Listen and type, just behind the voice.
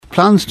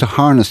Plans to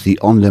harness the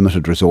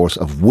unlimited resource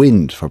of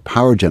wind for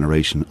power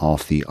generation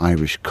off the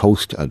Irish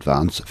coast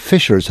advance.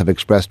 Fishers have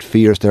expressed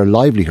fears their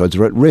livelihoods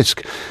are at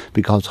risk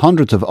because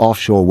hundreds of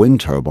offshore wind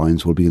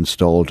turbines will be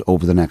installed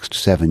over the next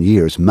 7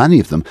 years, many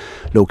of them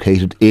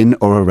located in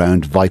or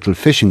around vital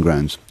fishing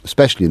grounds,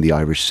 especially in the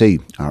Irish Sea.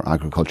 Our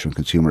Agriculture and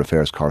Consumer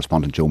Affairs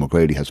correspondent Joe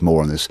McGrady has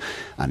more on this,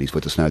 and he's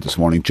with us now this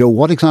morning. Joe,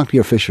 what exactly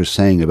are fishers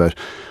saying about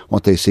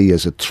what they see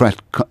as a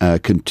threat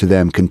to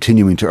them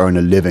continuing to earn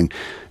a living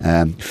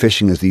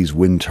fishing as these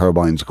wind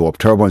turbines go up,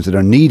 turbines that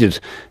are needed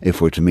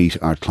if we're to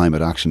meet our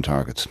climate action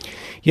targets?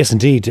 Yes,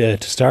 indeed.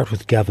 To start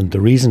with, Gavin,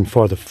 the reason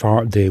for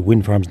the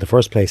wind farms in the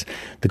first place,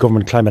 the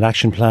Government Climate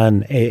Action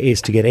Plan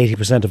is to get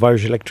 80% of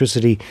Irish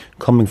electricity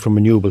coming from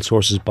renewable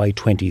sources by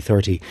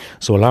 2030.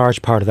 So a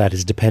large part of that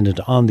is dependent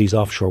on these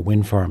offshore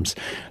wind farms.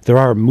 There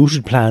are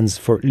mooted plans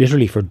for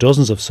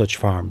dozens of such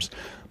farms,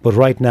 but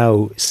right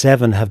now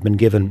 7 have been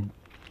given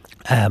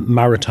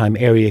maritime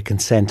area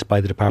consent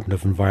by the Department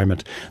of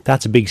Environment.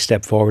 That's a big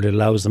step forward. It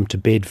allows them to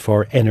bid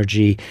for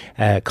energy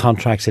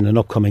contracts in an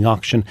upcoming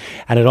auction,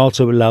 and it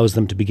also allows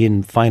them to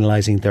begin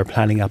finalising their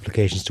planning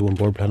applications to An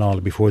Bord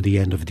Pleanála before the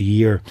end of the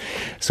year.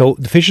 So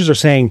the fishers are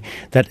saying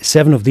that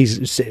 6 of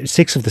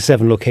the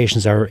 7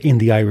 locations are in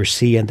the Irish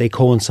Sea, and they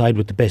coincide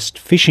with the best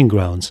fishing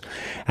grounds,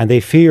 and they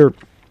fear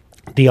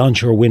the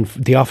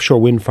offshore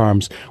wind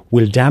farms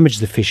will damage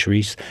the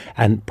fisheries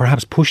and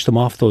perhaps push them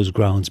off those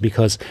grounds,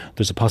 because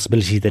there's a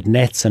possibility that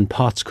nets and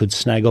pots could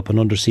snag up on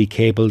undersea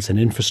cables and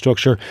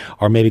infrastructure,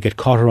 or maybe get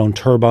caught around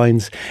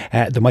turbines.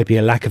 There might be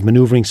a lack of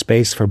manoeuvring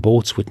space for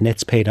boats with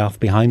nets paid off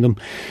behind them.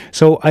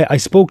 So I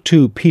spoke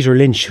to Peter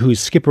Lynch, who's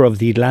skipper of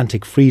the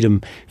Atlantic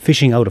Freedom,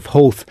 fishing out of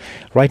Howth.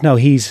 Right now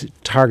he's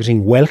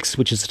targeting whelks,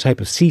 which is a type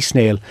of sea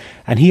snail,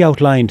 and he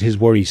outlined his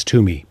worries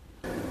to me.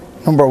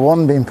 Number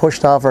one, being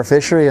pushed off our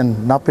fishery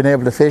and not being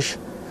able to fish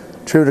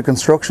through the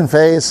construction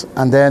phase,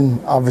 and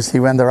then obviously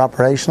when they're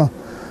operational.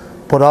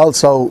 But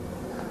also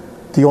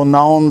the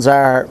unknowns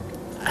are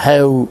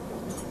how,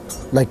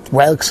 like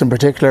whelks in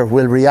particular,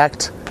 will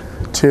react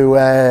to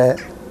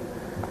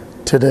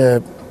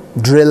the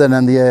drilling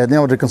and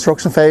the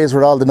construction phase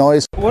with all the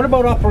noise. What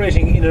about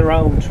operating in and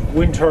around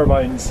wind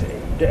turbines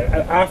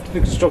after the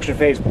construction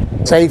phase?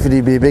 Safety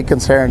would be a big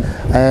concern.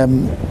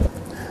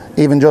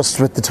 Even just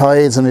with the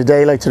tides and a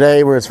day like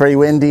today where it's very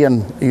windy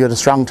and you get a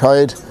strong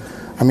tide,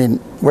 I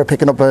mean, we're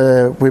picking up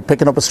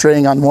a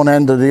string on one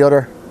end or the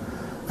other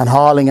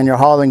and you're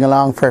hauling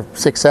along for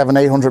 600,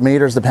 700, 800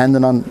 metres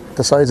depending on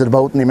the size of the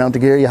boat and the amount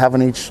of gear you have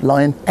on each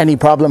line. Any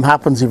problem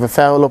happens, you have a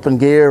foul up in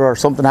gear or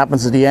something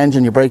happens to the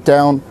engine, you break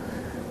down,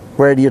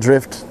 where do you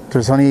drift?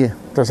 There's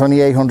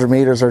only 800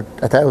 metres or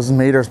 1,000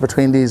 metres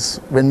between these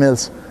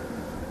windmills,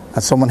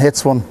 and someone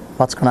hits one,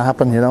 what's going to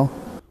happen, you know?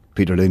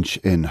 Peter Lynch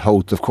in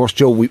Howth. Of course,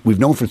 Joe, we've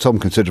known for some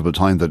considerable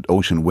time that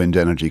ocean wind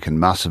energy can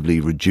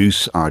massively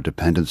reduce our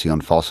dependency on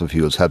fossil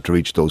fuels, help to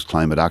reach those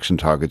climate action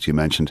targets you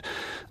mentioned.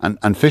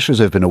 And fishers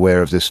have been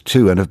aware of this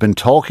too, and have been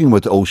talking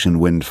with ocean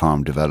wind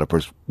farm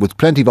developers with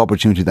plenty of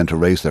opportunity then to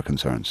raise their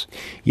concerns.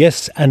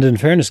 Yes, and in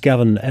fairness,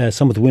 Gavin,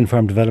 some of the wind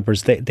farm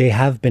developers, they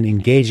have been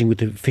engaging with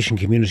the fishing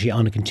community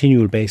on a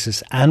continual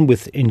basis, and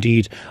with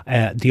indeed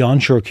the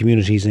onshore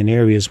communities in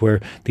areas where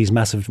these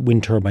massive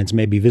wind turbines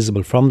may be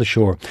visible from the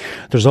shore.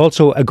 There's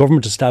also a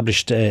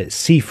government-established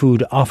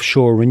seafood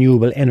offshore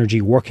renewable energy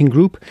working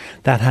group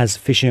that has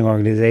fishing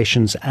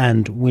organisations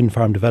and wind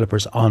farm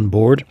developers on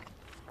board.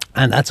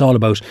 And that's all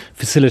about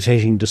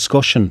facilitating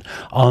discussion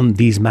on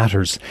these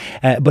matters.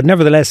 But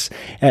nevertheless,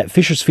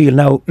 fishers feel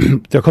now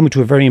they're coming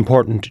to a very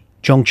important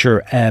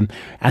juncture, and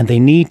they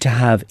need to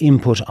have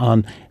input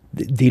on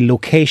the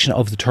location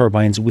of the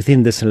turbines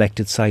within the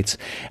selected sites.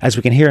 As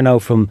we can hear now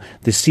from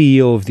the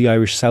CEO of the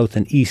Irish South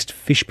and East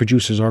Fish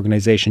Producers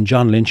Organisation,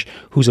 John Lynch,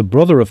 who's a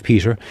brother of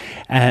Peter.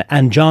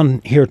 And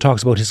John here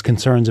talks about his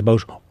concerns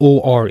about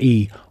ORE,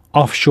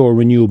 offshore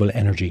renewable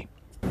energy.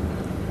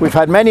 We've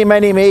had many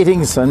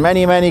meetings and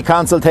many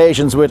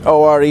consultations with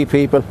ORE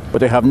people, but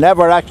they have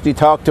never actually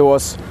talked to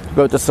us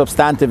about the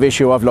substantive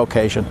issue of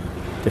location.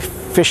 The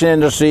fishing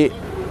industry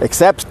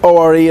accepts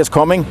ORE is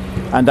coming,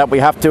 and that we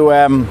have to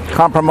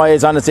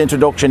compromise on its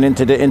introduction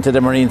into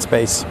the marine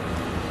space.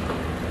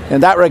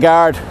 In that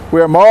regard,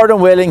 we are more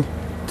than willing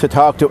to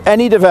talk to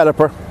any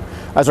developer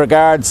as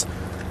regards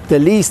the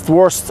least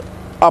worst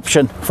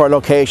option for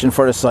location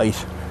for a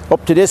site.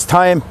 Up to this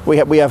time, we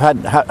have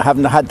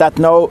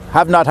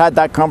not had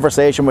that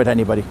conversation with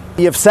anybody.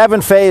 You have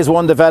 7 phase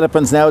 1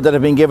 developments now that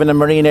have been given a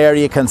marine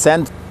area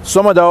consent.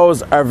 Some of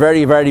those are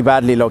very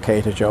badly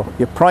located, Joe.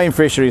 You have prime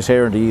fisheries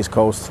here on the East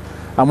Coast,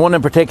 and one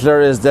in particular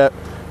is the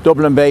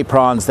Dublin Bay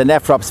prawns, the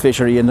Nephrops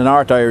fishery in the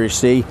North Irish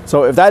Sea.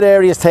 So if that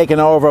area is taken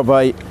over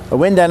by a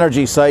wind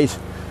energy site,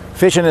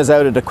 fishing is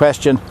out of the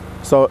question,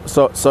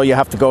 so you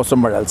have to go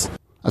somewhere else.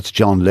 That's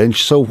John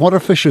Lynch. So what are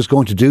fishers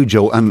going to do,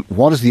 Joe, and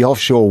what is the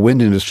offshore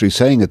wind industry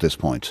saying at this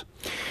point?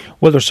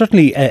 Well, there's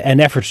certainly an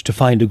effort to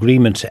find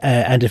agreement,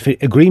 and if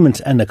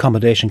agreement and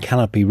accommodation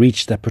cannot be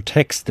reached that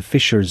protects the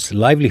fishers'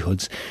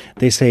 livelihoods,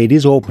 they say it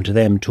is open to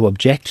them to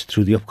object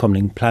through the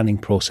upcoming planning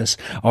process,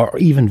 or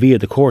even via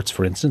the courts,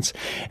 for instance.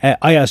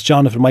 I asked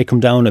John if it might come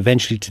down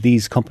eventually to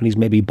these companies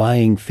maybe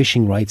buying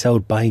fishing rights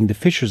out, buying the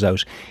fishers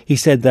out. He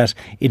said that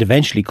it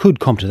eventually could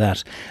come to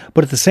that.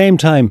 But at the same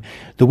time,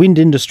 the wind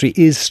industry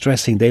is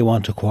stressing they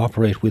want to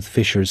cooperate with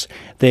fishers.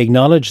 They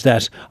acknowledge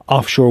that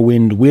offshore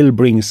wind will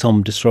bring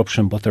some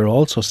disruption, but they're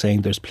also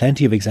saying there's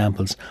plenty of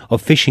examples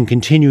of fishing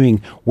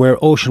continuing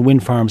where ocean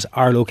wind farms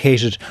are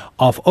located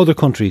off other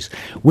countries.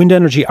 Wind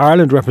Energy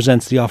Ireland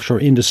represents the offshore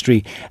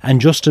industry,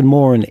 and Justin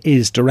Moran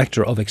is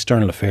Director of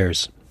External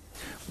Affairs.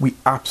 We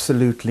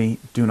absolutely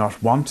do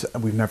not want,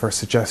 and we've never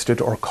suggested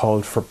or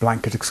called for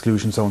blanket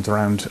exclusion zones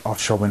around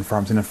offshore wind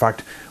farms. And in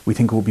fact, we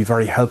think it will be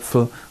very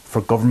helpful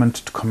for government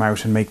to come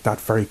out and make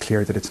that very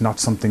clear that it's not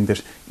something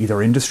that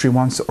either industry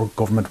wants or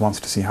government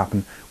wants to see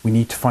happen. We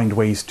need to find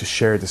ways to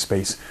share the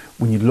space.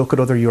 When you look at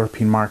other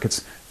European markets,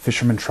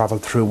 fishermen travel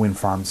through wind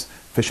farms.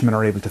 Fishermen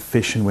are able to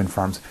fish in wind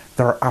farms.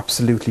 There are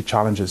absolutely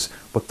challenges,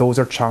 but those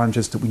are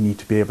challenges that we need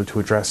to be able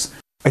to address.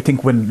 I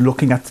think when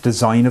looking at the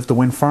design of the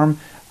wind farm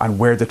and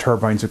where the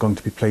turbines are going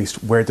to be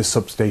placed, where the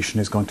substation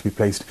is going to be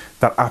placed,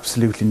 that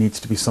absolutely needs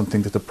to be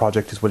something that the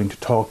project is willing to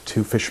talk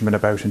to fishermen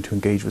about and to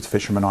engage with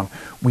fishermen on.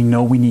 We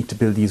know we need to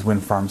build these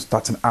wind farms.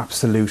 That's an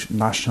absolute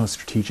national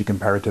strategic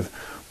imperative.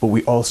 But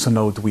we also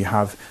know that we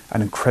have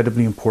an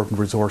incredibly important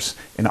resource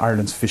in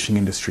Ireland's fishing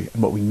industry.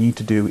 And what we need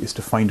to do is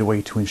to find a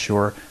way to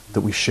ensure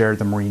that we share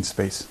the marine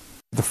space.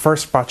 The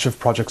first batch of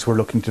projects we're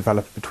looking to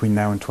develop between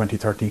now and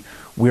 2030,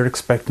 we're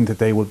expecting that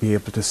they will be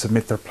able to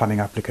submit their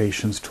planning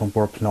applications to An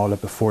Bord Pleanála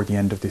before the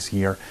end of this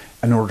year.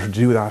 In order to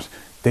do that,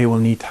 they will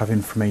need to have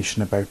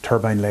information about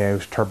turbine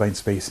layout, turbine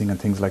spacing and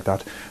things like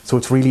that. So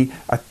it's really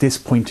at this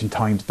point in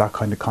time that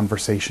kind of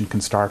conversation can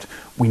start.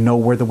 We know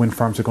where the wind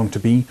farms are going to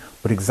be,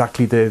 but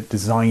exactly the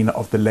design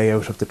of the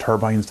layout of the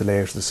turbines, the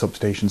layout of the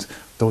substations,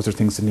 those are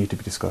things that need to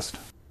be discussed.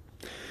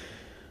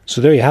 So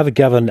there you have it,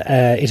 Gavin.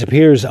 It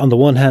appears on the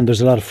one hand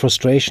there's a lot of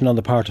frustration on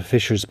the part of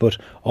fishers, but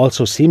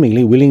also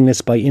seemingly willingness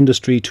by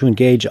industry to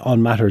engage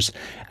on matters,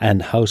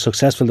 and how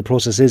successful the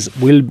process is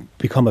will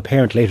become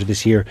apparent later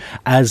this year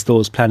as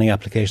those planning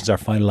applications are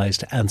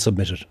finalised and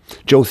submitted.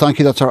 Joe, thank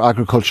you. That's our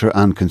Agriculture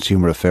and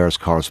Consumer Affairs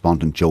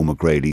correspondent, Joe McGrady.